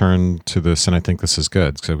to return to this, and I think this is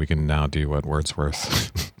good, so we can now do what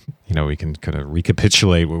Wordsworth, we can kind of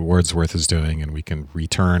recapitulate what Wordsworth is doing, and we can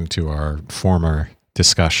return to our former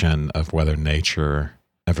discussion of whether nature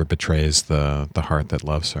ever betrays the heart that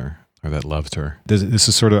loves her, or that loved her. This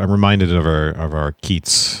is sort of, I'm reminded of our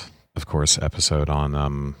Keats, of course, episode on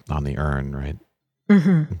the urn, right?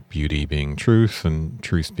 Mm-hmm. Beauty being truth and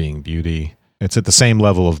truth being beauty. It's at the same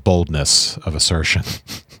level of boldness of assertion.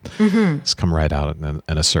 Mm-hmm. Just come right out and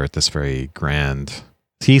assert this very grand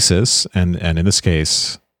thesis, and in this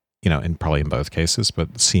case, and probably in both cases,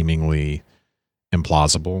 but seemingly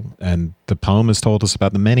implausible. And the poem has told us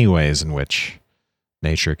about the many ways in which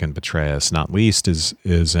nature can betray us, not least is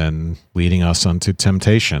in leading us unto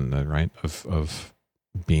temptation, right? Of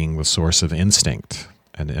being the source of instinct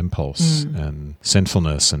and impulse and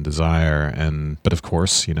sinfulness and desire. But of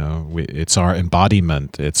course, it's our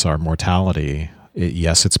embodiment, it's our mortality.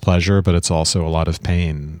 Yes, it's pleasure, but it's also a lot of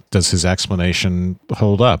pain. Does his explanation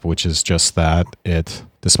hold up? Which is just that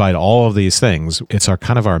despite all of these things, it's our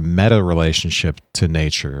meta relationship to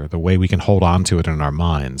nature, the way we can hold on to it in our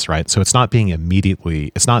minds, right? So it's not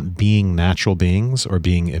being natural beings or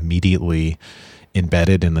being immediately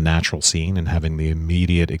embedded in the natural scene and having the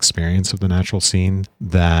immediate experience of the natural scene.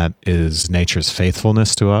 That is nature's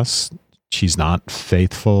faithfulness to us. She's not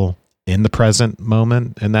faithful in the present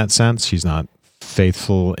moment in that sense. She's not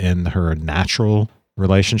faithful in her natural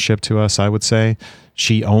relationship to us, I would say.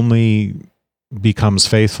 She only becomes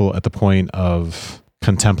faithful at the point of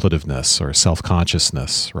contemplativeness or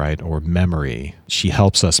self-consciousness, right? Or memory. She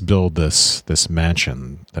helps us build this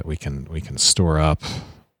mansion that we can store up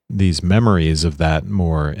these memories of that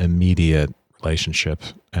more immediate relationship.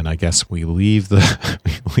 And I guess we leave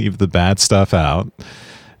the bad stuff out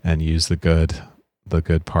and use the good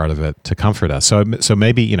part of it to comfort us. So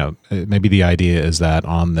maybe, maybe the idea is that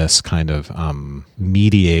on this kind of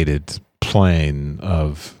mediated plane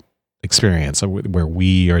of experience where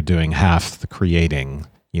we are doing half the creating,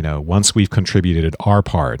 once we've contributed our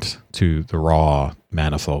part to the raw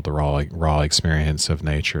manifold, the raw experience of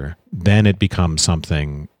nature, then it becomes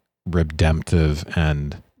something redemptive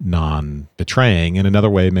and non-betraying. In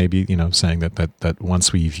another way, maybe, saying that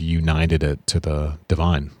once we've united it to the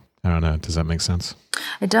divine. I don't know. Does that make sense?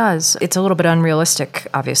 It does. It's a little bit unrealistic,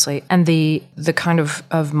 obviously. And the kind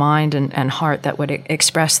of mind and heart that would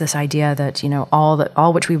express this idea that,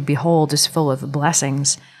 all which we behold is full of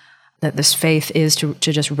blessings, that this faith is to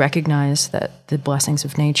just recognize that the blessings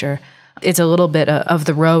of nature. It's a little bit of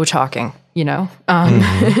the Roe talking,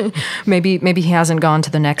 Maybe he hasn't gone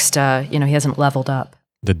to the next, he hasn't leveled up.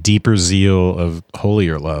 The deeper zeal of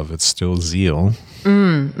holier love, it's still zeal.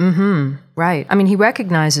 Right. I mean, he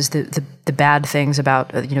recognizes the bad things about,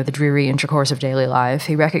 the dreary intercourse of daily life.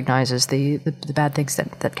 He recognizes the bad things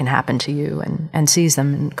that can happen to you and sees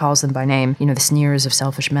them and calls them by name, the sneers of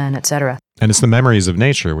selfish men, etc. And it's the memories of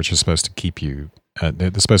nature which is supposed to keep you,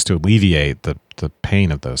 they're supposed to alleviate the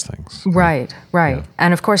pain of those things. Right. Yeah.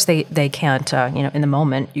 And of course they can't, in the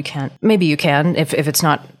moment, you can't, maybe you can if it's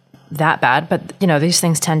not that bad, but, these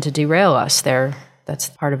things tend to derail us. That's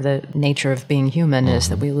part of the nature of being human, is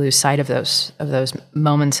that we lose sight of those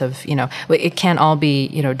moments of, it can't all be,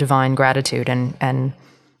 divine gratitude and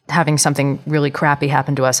having something really crappy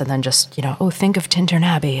happen to us and then just, think of Tintern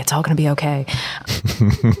Abbey, it's all going to be okay.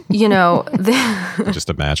 Just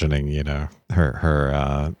imagining,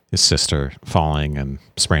 her his sister falling and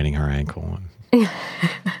spraining her ankle. And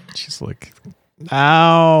she's like,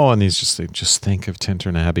 ow. And he's just like, just think of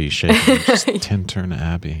Tintern Abbey shaking. Just Tintern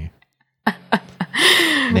Abbey.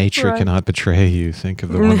 Nature cannot betray you. Think of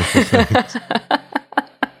the wonderful things.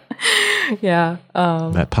 Yeah.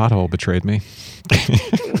 That pothole betrayed me.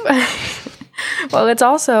 Well, it's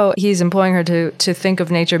also, he's employing her to think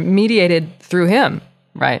of nature mediated through him,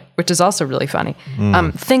 right? Which is also really funny.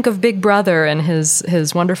 Think of Big Brother and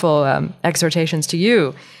his wonderful exhortations to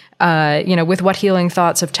you. With what healing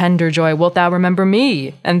thoughts of tender joy wilt thou remember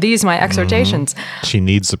me? And these my exhortations. She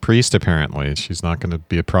needs a priest, apparently. She's not going to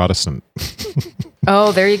be a Protestant.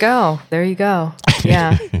 Oh, there you go.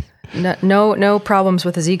 Yeah. No problems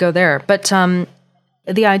with his ego there. But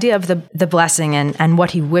the idea of the blessing and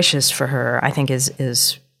what he wishes for her, I think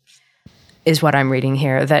is what I'm reading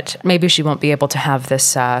here. That maybe she won't be able to have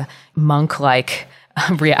this monk-like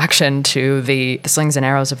reaction to the slings and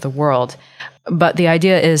arrows of the world. But the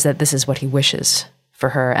idea is that this is what he wishes for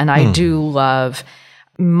her. And I do love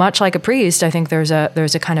much like a priest, I think there's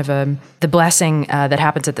a kind of the blessing that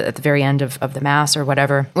happens at the very end of the Mass or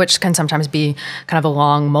whatever, which can sometimes be kind of a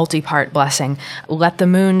long, multi-part blessing. Let the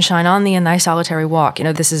moon shine on thee in thy solitary walk.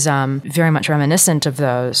 This is very much reminiscent of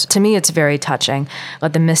those. To me, it's very touching.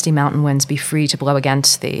 Let the misty mountain winds be free to blow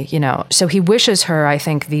against thee. So he wishes her, I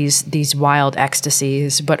think, these wild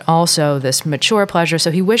ecstasies, but also this mature pleasure.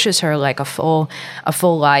 So he wishes her like a full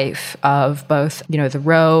life of both, the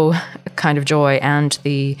raw kind of joy and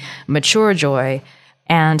the mature joy.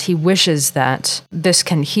 And he wishes that this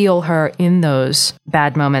can heal her in those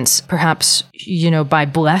bad moments, perhaps, by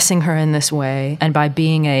blessing her in this way and by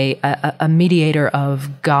being a mediator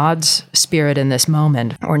of God's spirit in this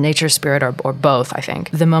moment, or nature's spirit, or both, I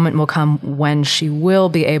think. The moment will come when she will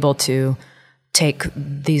be able to take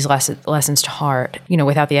these lessons to heart,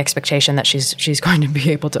 without the expectation that she's going to be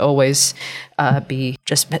able to always be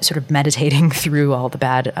just sort of meditating through all the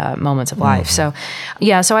bad moments of life. So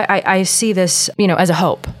I see this, as a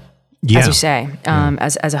hope, as you say,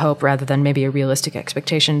 as a hope rather than maybe a realistic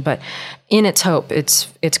expectation. But in its hope,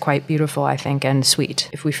 it's quite beautiful, I think, and sweet,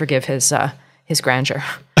 if we forgive his grandeur.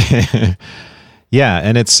 Yeah,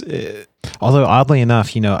 and it's... although oddly enough,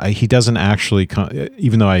 he doesn't actually,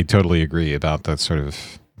 even though I totally agree about that sort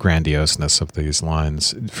of grandioseness of these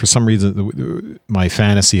lines, for some reason, my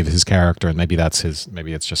fantasy of his character, and maybe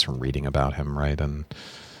it's just from reading about him, right? And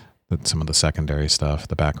some of the secondary stuff,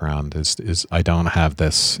 the background is I don't have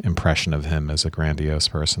this impression of him as a grandiose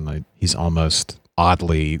person. He's almost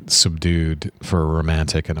oddly subdued for a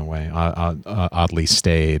romantic in a way, oddly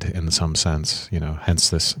staid in some sense, hence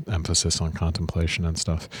this emphasis on contemplation and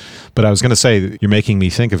stuff. But I was going to say, you're making me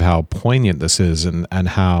think of how poignant this is and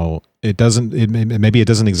how maybe it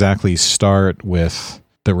doesn't exactly start with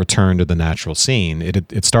the return to the natural scene.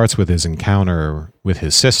 It starts with his encounter with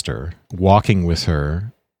his sister, walking with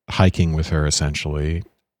her, hiking with her, essentially,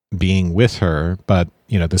 being with her, but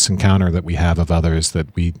this encounter that we have of others,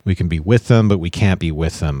 that we can be with them, but we can't be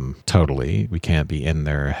with them totally. We can't be in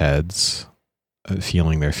their heads,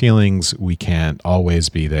 feeling their feelings. We can't always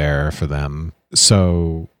be there for them.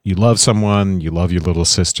 So you love someone, you love your little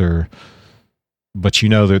sister, but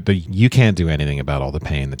that you can't do anything about all the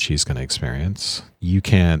pain that she's going to experience. You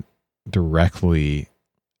can't directly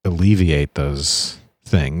alleviate those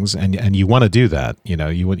things, and you want to do that.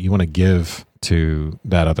 You want to give to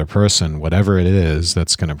that other person whatever it is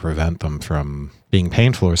that's going to prevent them from being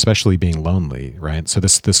painful, or especially being lonely, right? So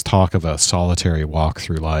this talk of a solitary walk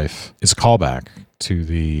through life is a callback to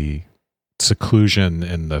the seclusion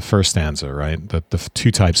in the first stanza, right? The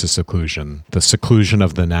two types of seclusion: the seclusion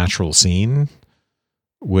of the natural scene,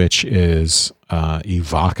 which is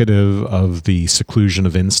evocative of the seclusion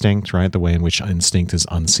of instinct, right? The way in which instinct is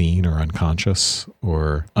unseen or unconscious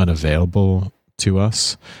or unavailable to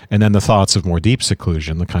us. And then the thoughts of more deep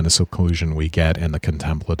seclusion, the kind of seclusion we get in the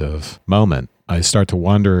contemplative moment. I start to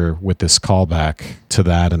wonder, with this callback to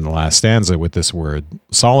that in the last stanza with this word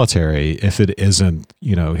solitary, if it isn't,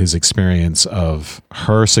 his experience of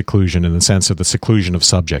her seclusion in the sense of the seclusion of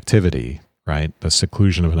subjectivity, right? The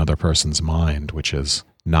seclusion of another person's mind, which is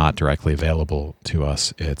not directly available to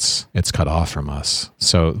us. It's cut off from us.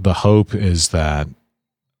 So the hope is that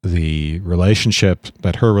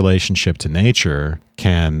her relationship to nature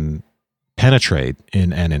can penetrate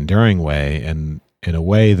in an enduring way, and in a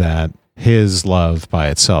way that his love by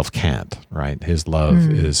itself can't, right? His love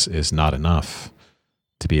is not enough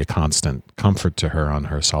to be a constant comfort to her on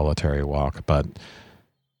her solitary walk. But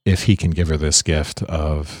if he can give her this gift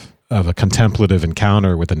of a contemplative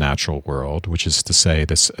encounter with the natural world, which is to say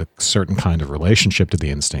a certain kind of relationship to the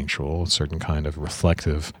instinctual, a certain kind of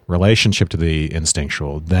reflective relationship to the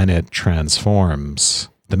instinctual, then it transforms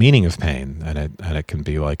the meaning of pain, and it can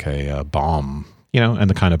be like a balm, and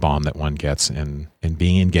the kind of balm that one gets in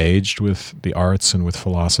being engaged with the arts and with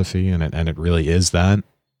philosophy, and it really is that,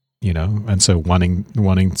 and so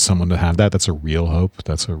wanting someone to have that's a real hope,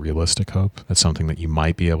 that's a realistic hope, that's something that you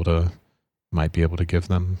might be able to give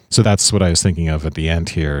them. So that's what I was thinking of at the end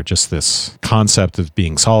here, just this concept of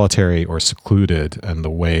being solitary or secluded, and the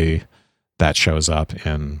way that shows up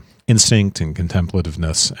in instinct and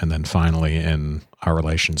contemplativeness, and then finally in our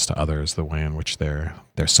relations to others, the way in which their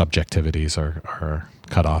subjectivities are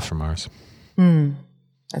cut off from ours.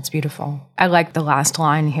 That's beautiful. I like the last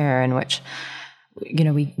line here, in which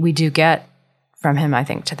we do get from him, I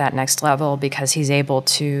think, to that next level, because he's able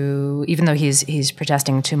to, even though he's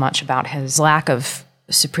protesting too much about his lack of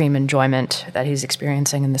supreme enjoyment that he's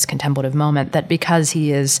experiencing in this contemplative moment, that because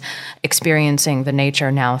he is experiencing the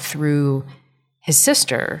nature now through his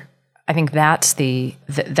sister, I think that's the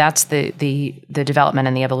development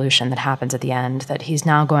and the evolution that happens at the end, that he's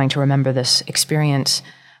now going to remember this experience,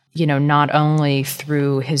 not only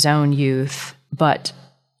through his own youth, but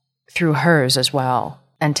through hers as well,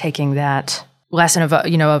 and taking that lesson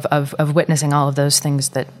of witnessing all of those things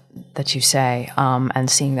that you say, and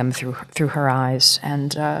seeing them through her eyes,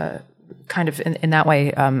 and kind of in that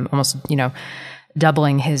way, almost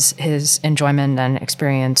doubling his enjoyment and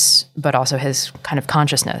experience, but also his kind of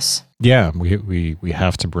consciousness. Yeah, we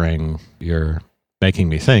have to bring. You're making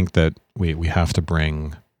me think that we have to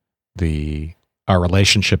bring our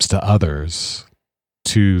relationships to others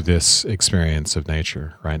to this experience of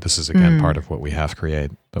nature, right? This is again part of what we have to create,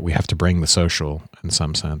 but we have to bring the social in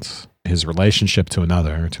some sense. His relationship to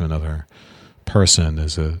another person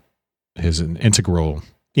is an integral,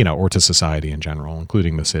 or to society in general,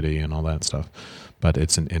 including the city and all that stuff. But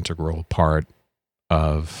it's an integral part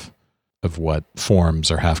of what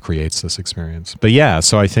forms or half creates this experience. But yeah,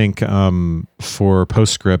 so I think for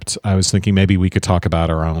Postscript, I was thinking maybe we could talk about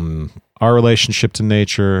our relationship to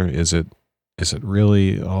nature. Is it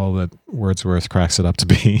really all that Wordsworth cracks it up to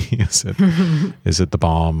be? Is it the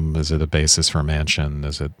balm? Is it a basis for a mansion?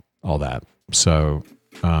 Is it all that? So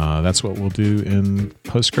that's what we'll do in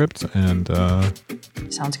Postscript. And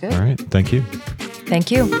sounds good. All right. Thank you.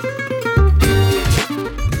 Thank you.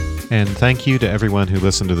 And thank you to everyone who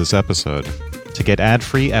listened to this episode. To get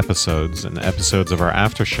ad-free episodes and episodes of our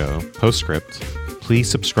after show, Postscript, please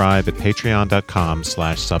subscribe at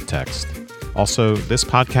patreon.com/subtext. Also, this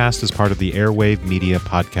podcast is part of the Airwave Media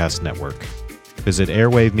Podcast Network. Visit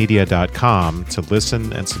airwavemedia.com to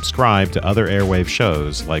listen and subscribe to other Airwave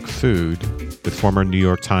shows like Food, with former New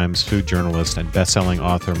York Times food journalist and best-selling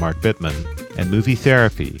author Mark Bittman, and Movie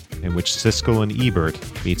Therapy, in which Siskel and Ebert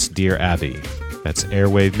meets Dear Abby. That's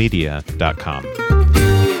airwavemedia.com.